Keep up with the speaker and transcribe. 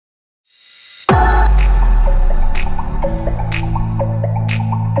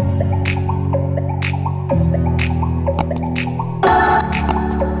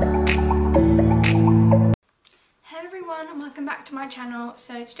channel.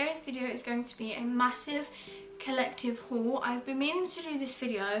 So today's video is going to be a massive collective haul. I've been meaning to do this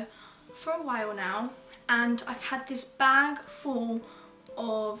video for a while now, and I've had this bag full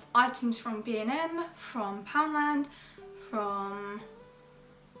of items from B&M, from Poundland, from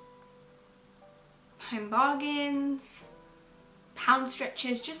Home Bargains, Pound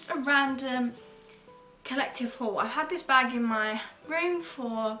Stretchers, just a random collective haul. I've had this bag in my room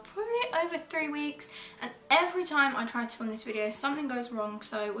for probably over 3 weeks, and every time I try to film this video something goes wrong,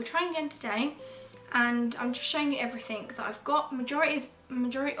 so we're trying again today, and I'm just showing you everything that I've got. Majority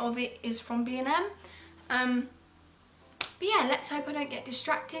of it is from B&M. But yeah, let's hope I don't get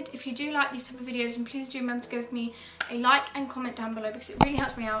distracted. If you do like these type of videos, and please do remember to give me a like and comment down below, because it really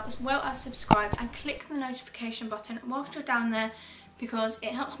helps me out, as well as subscribe and click the notification button whilst you're down there, because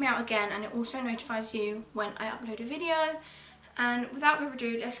it helps me out again, and it also notifies you when I upload a video. And without further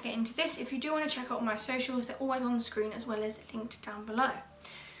ado, let's get into this. If you do want to check out all my socials, they're always on the screen as well as linked down below.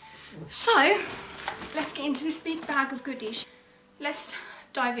 So let's get into this big bag of goodies. Let's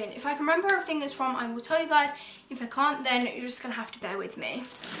dive in. If I can remember everything it's from, I will tell you guys. If I can't, then you're just gonna have to bear with me.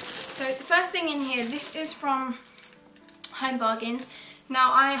 So the first thing in here, this is from Home Bargains.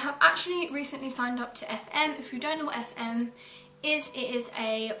 Now, I have actually recently signed up to FM. If you don't know what FM is, it is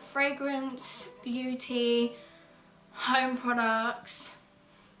a fragrance, beauty, home products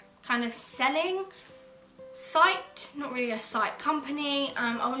kind of selling site, not really a site, company.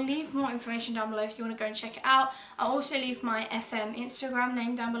 I will leave more information down below if you want to go and check it out. I'll also leave my FM Instagram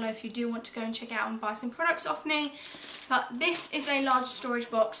name down below if you do want to go and check it out and buy some products off me. But this is a large storage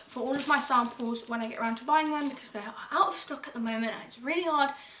box for all of my samples when I get around to buying them, because they're out of stock at the moment and it's really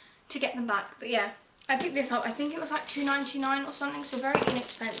hard to get them back. But yeah, I picked this up. I think it was like $2.99 or something, so very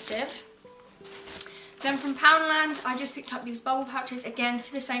inexpensive. Then from Poundland, I just picked up these bubble pouches, again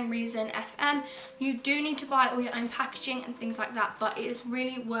for the same reason, FM. You do need to buy all your own packaging and things like that, but it is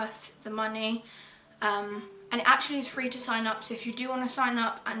really worth the money. And it actually is free to sign up, so if you do want to sign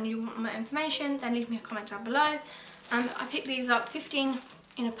up and you want more information, then leave me a comment down below. I picked these up, 15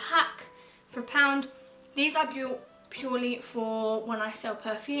 in a pack for £1. These are purely for when I sell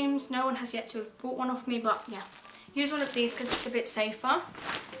perfumes. No one has yet to have bought one off me, but yeah, use one of these because it's a bit safer.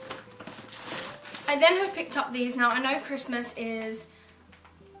 I then have picked up these. Now, I know Christmas is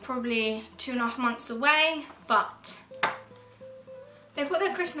probably 2.5 months away, but they've got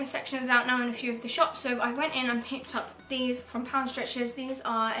their Christmas sections out now in a few of the shops, so I went in and picked up these from Pound Stretchers. These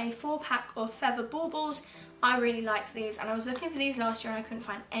are a 4-pack of feather baubles. I really like these, and I was looking for these last year and I couldn't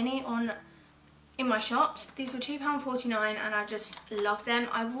find any in my shops. These were £2.49 and I just love them.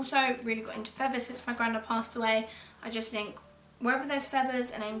 I've also really got into feathers since my granddad passed away. I just think wherever there's feathers,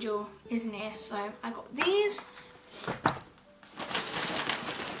 an angel is near. So I got these.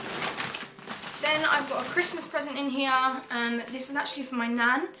 Then I've got a Christmas present in here. This is actually for my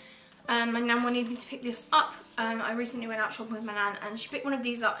nan. My nan wanted me to pick this up. I recently went out shopping with my nan and she picked one of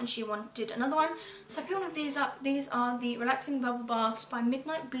these up and she wanted another one. So I picked one of these up. These are the Relaxing Bubble Baths by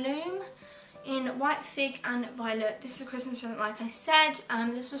Midnight Bloom in White Fig and Violet. This is a Christmas present, like I said.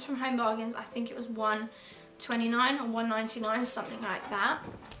 This was from Home Bargains. I think it was $1.29 or $1.99, something like that.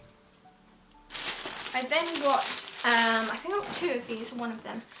 I then got, I think I got 2 of these, or one of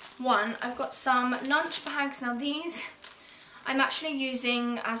them. I've got some lunch bags. Now these I'm actually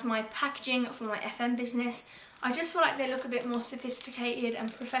using as my packaging for my FM business. I just feel like they look a bit more sophisticated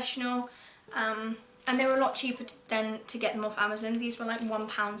and professional, and they were a lot cheaper than to get them off Amazon. These were like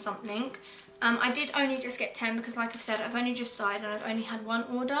 £1 something. I did only just get 10 because, like I've said, I've only just started and I've only had one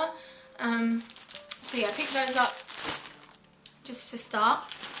order. So yeah, I picked those up just to start.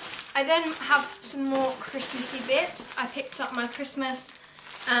 I then have some more Christmassy bits. I picked up my Christmas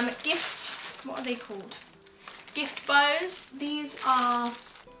gift, what are they called? Gift bows. These were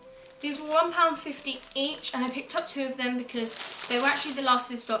 £1.50 each, and I picked up 2 of them because they were actually the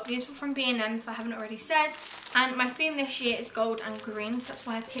last in stock. These were from B&M, if I haven't already said. And my theme this year is gold and green, so that's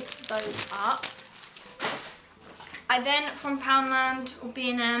why I picked those up. I then, from Poundland or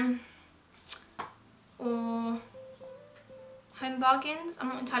B&M or Home Bargains, I'm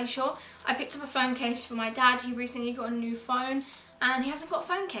not entirely sure, I picked up a phone case for my dad. He recently got a new phone and he hasn't got a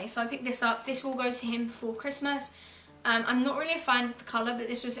phone case, so I picked this up. This will go to him before Christmas. I'm not really a fan of the colour, but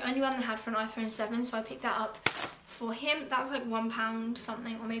this was the only one they had for an iPhone 7, so I picked that up for him. That was like £1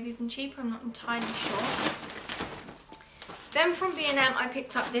 something, or maybe even cheaper, I'm not entirely sure. Then from B&M I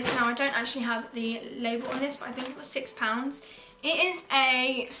picked up this. Now I don't actually have the label on this, but I think it was £6. It is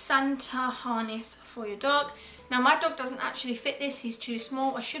a Santa harness for your dog. Now my dog doesn't actually fit this, he's too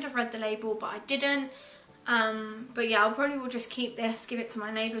small. I should have read the label, but I didn't. But yeah, I'll probably will just keep this, give it to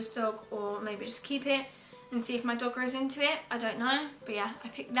my neighbour's dog, or maybe just keep it. and see if my dog grows into it. I don't know, but yeah, I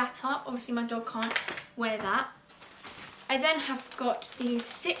picked that up. Obviously my dog can't wear that. I then have got these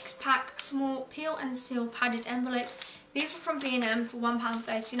 6-pack small peel and seal padded envelopes. These were from B&M for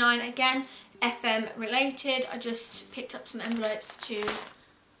 £1.39. Again, FM related. I just picked up some envelopes to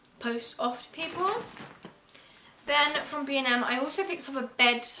post off to people. Then from B&M, I also picked up a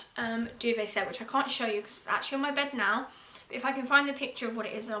bed duvet set, which I can't show you because it's actually on my bed now. But if I can find the picture of what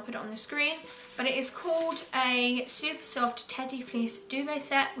it is, then I'll put it on the screen. But it is called a super soft teddy fleece duvet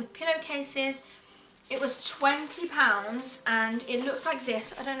set with pillowcases. It was £20 and it looks like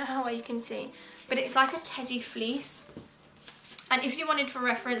this. I don't know how well you can see, but it's like a teddy fleece. And if you wanted for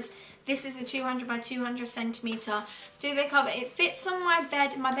reference, this is a 200 by 200 centimetre duvet cover. It fits on my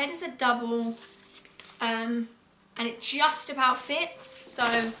bed. My bed is a double, and it just about fits, so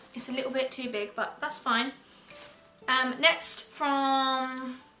it's a little bit too big, but that's fine. Next,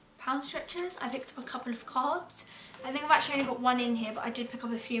 from Pound Stretchers, I picked up a couple of cards. I think I've actually only got one in here, but I did pick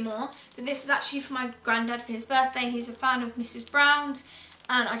up a few more. But this is actually for my granddad for his birthday. He's a fan of Mrs. Brown's,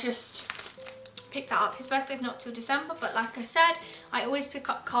 and I just picked that up. His birthday's not till December, but like I said, I always pick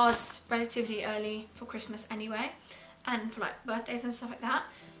up cards relatively early for Christmas anyway, and for like birthdays and stuff like that.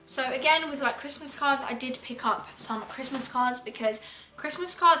 So again, with like Christmas cards, I did pick up some Christmas cards because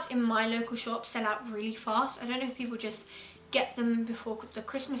Christmas cards in my local shop sell out really fast. I don't know if people just get them before the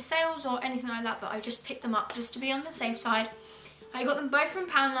Christmas sales or anything like that, but I just picked them up just to be on the safe side. I got them both from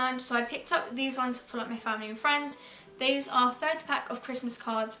Poundland, so I picked up these ones for like my family and friends. These are 3rd pack of Christmas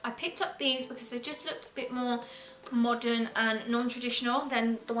cards. I picked up these because they just looked a bit more modern and non-traditional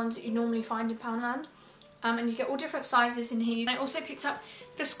than the ones that you normally find in Poundland. And you get all different sizes in here. I also picked up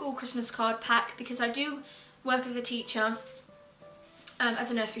the school Christmas card pack because I do work as a teacher,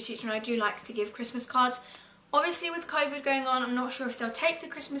 as a nursery teacher, and I do like to give Christmas cards. Obviously with COVID going on, I'm not sure if they'll take the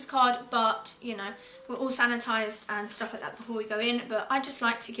Christmas card, but you know, we're all sanitised and stuff like that before we go in, but I just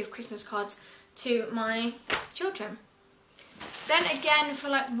like to give Christmas cards to my children. Then again, for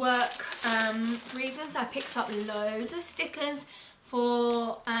like work reasons, I picked up loads of stickers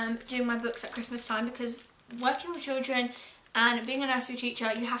for doing my books at Christmas time, because working with children and being a nursery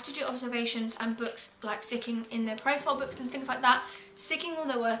teacher, you have to do observations and books, like sticking in their profile books and things like that, sticking all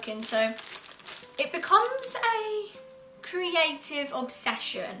their work in. So it becomes a creative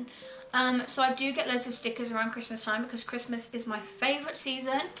obsession. So I do get loads of stickers around Christmas time because Christmas is my favourite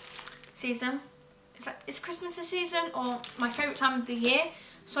season. Is Christmas a season or my favourite time of the year?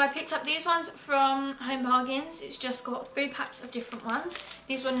 So I picked up these ones from Home Bargains. It's just got 3 packs of different ones.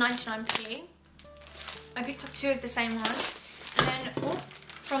 These were 99p. I picked up 2 of the same ones. And then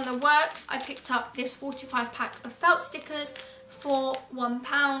from the Works, I picked up this 45 pack of felt stickers for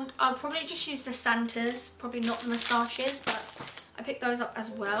 £1. I'll probably just use the Santas, probably not the moustaches, but I picked those up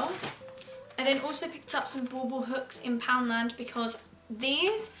as well. I then also picked up some bauble hooks in Poundland because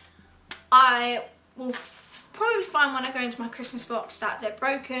these I will probably find when I go into my Christmas box that they're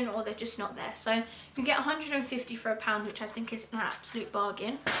broken or they're just not there. So you get 150 for £1, which I think is an absolute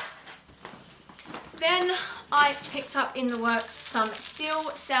bargain. Then I picked up in the Works some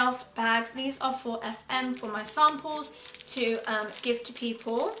Seal Self bags. These are for FM, for my samples to give to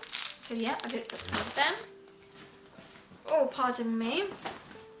people. So yeah, I picked up some of them. Oh, pardon me.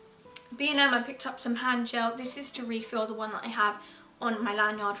 B&M, I picked up some hand gel. This is to refill the one that I have on my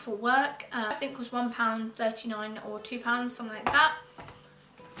lanyard for work. I think it was £1.39 or £2, something like that.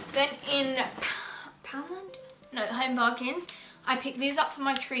 Then in Poundland? No, Home Bargains, I picked these up for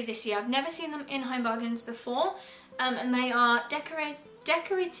my tree this year. I've never seen them in Home Bargains before, and they are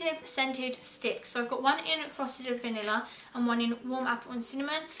decorative scented sticks. So I've got one in frosted vanilla and one in warm apple and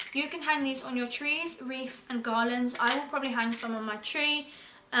cinnamon. You can hang these on your trees, wreaths and garlands. I will probably hang some on my tree,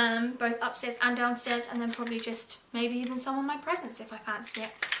 both upstairs and downstairs, and then probably just maybe even some on my presents if I fancy it.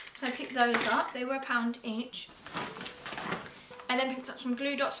 So I picked those up. They were £1 each. I then picked up some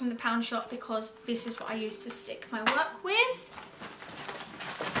glue dots from the Pound shop because this is what I use to stick my work with.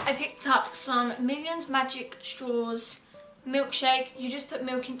 I picked up some Millions Magic Straws milkshake. You just put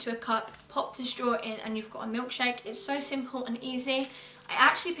milk into a cup, pop the straw in, and you've got a milkshake. It's so simple and easy. I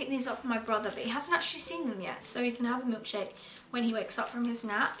actually picked these up for my brother, but he hasn't actually seen them yet, so he can have a milkshake when he wakes up from his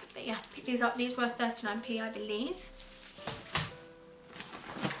nap. But yeah, picked these up. These were 39p, I believe.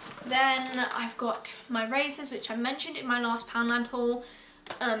 Then I've got my razors, which I mentioned in my last Poundland haul.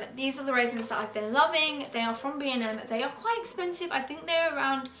 These are the razors that I've been loving. They are from B&M. They are quite expensive. I think they're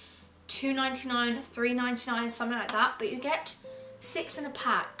around £2.99, £3.99, something like that. But you get 6 in a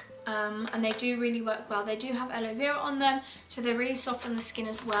pack, and they do really work well. They do have aloe vera on them, so they're really soft on the skin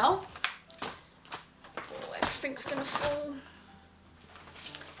as well. Oh, everything's gonna fall.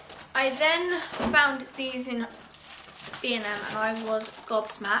 I then found these in B&M and I was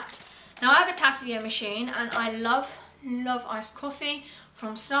gobsmacked. Now I have a Tassio machine and I love iced coffee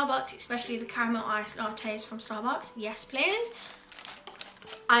from Starbucks, especially the caramel iced lattes from Starbucks. Yes please.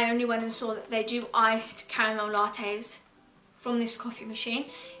 I only went and saw that they do iced caramel lattes from this coffee machine.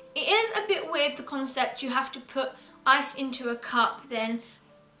 It is a bit weird, the concept. You have to put ice into a cup, then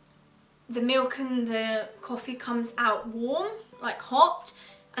the milk and the coffee comes out warm, like hot,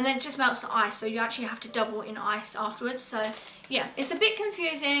 and then it just melts the ice, so you actually have to double in ice afterwards. So yeah, it's a bit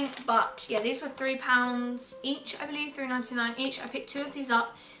confusing, but yeah, these were £3 each, I believe, £3.99 each. I picked 2 of these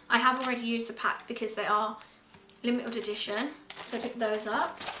up. I have already used the pack because they are limited edition, so I picked those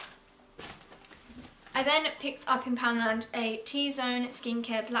up. I then picked up in Poundland a T-Zone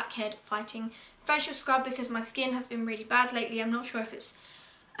Skincare Blackhead Fighting Facial Scrub because my skin has been really bad lately. I'm not sure if it's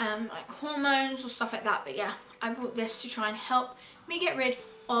like hormones or stuff like that, but yeah, I bought this to try and help me get rid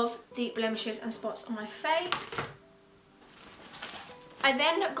of the blemishes and spots on my face. I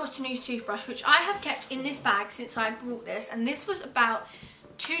then got a new toothbrush, which I have kept in this bag since I bought this, and this was about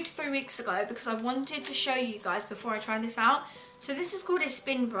 2 to 3 weeks ago because I wanted to show you guys before I try this out. So this is called a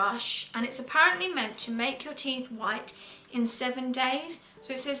spin brush, and it's apparently meant to make your teeth white in 7 days.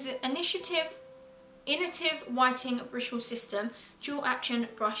 So it says the Innovative Whitening Bristle System Dual Action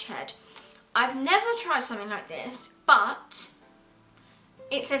Brush Head. I've never tried something like this, but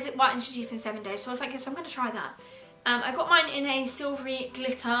it says it whitens your teeth in 7 days, so I was like, yes, I'm going to try that. I got mine in a silvery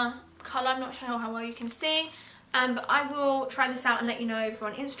glitter colour. I'm not sure how well you can see, but I will try this out and let you know over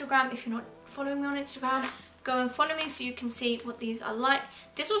on Instagram. If you're not following me on Instagram, go and follow me so you can see what these are like.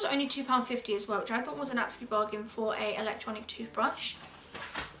 This was only £2.50 as well, which I thought was an absolute bargain for a electronic toothbrush.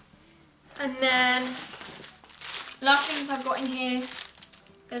 And then last things I've got in here,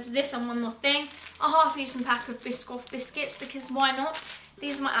 there's this and one more thing. A half-eaten pack of Biscoff biscuits, because why not?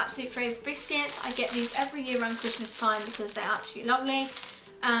 These are my absolute favourite biscuits. I get these every year around Christmas time because they're absolutely lovely.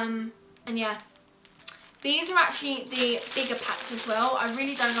 And yeah, these are actually the bigger packs as well. I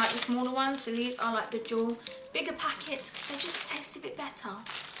really don't like the smaller ones, so these are like the dual bigger packets because they just taste a bit better.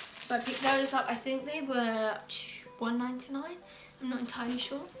 So I picked those up. I think they were $1.99. I'm not entirely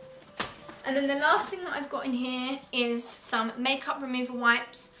sure. And then the last thing that I've got in here is some makeup remover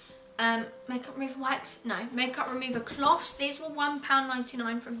wipes. Makeup remover cloths. These were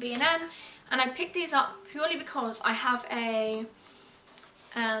 £1.99 from B&M, and I picked these up purely because I have a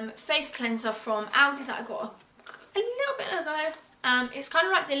face cleanser from Aldi that I got a little bit ago. It's kind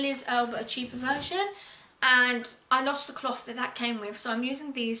of like the Liz Earl but a cheaper version, and I lost the cloth that came with, so I'm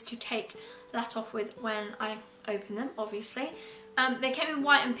using these to take that off with when I open them, obviously. They came in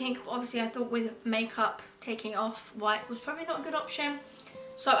white and pink, but obviously I thought with makeup taking off white was probably not a good option,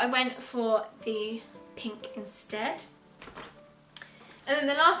 so I went for the pink instead. And then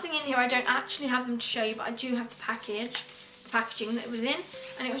the last thing in here, I don't actually have them to show you, but I do have the packaging that was in,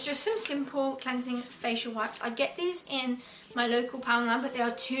 and it was just some simple cleansing facial wipes. I get these in my local Poundland, but they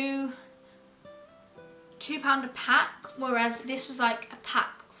are £2 a pack, whereas this was like a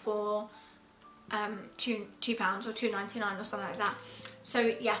pack for £2 or £2.99 or something like that.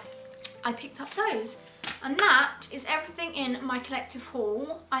 So yeah, I picked up those, and that is everything in my collective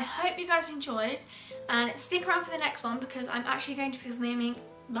haul. I hope you guys enjoyed, and stick around for the next one because I'm actually going to be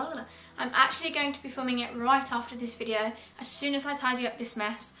filming it right after this video. As soon as I tidy up this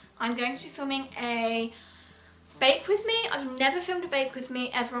mess, I'm going to be filming a bake with me. I've never filmed a bake with me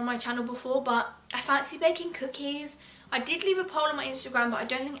ever on my channel before, but I fancy baking cookies. I did leave a poll on my Instagram, but I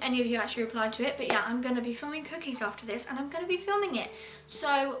don't think any of you actually replied to it. But yeah, I'm going to be filming cookies after this, and I'm going to be filming it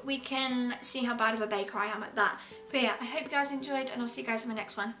so we can see how bad of a baker I am at that. But yeah, I hope you guys enjoyed, and I'll see you guys in my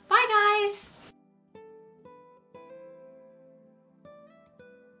next one. Bye guys!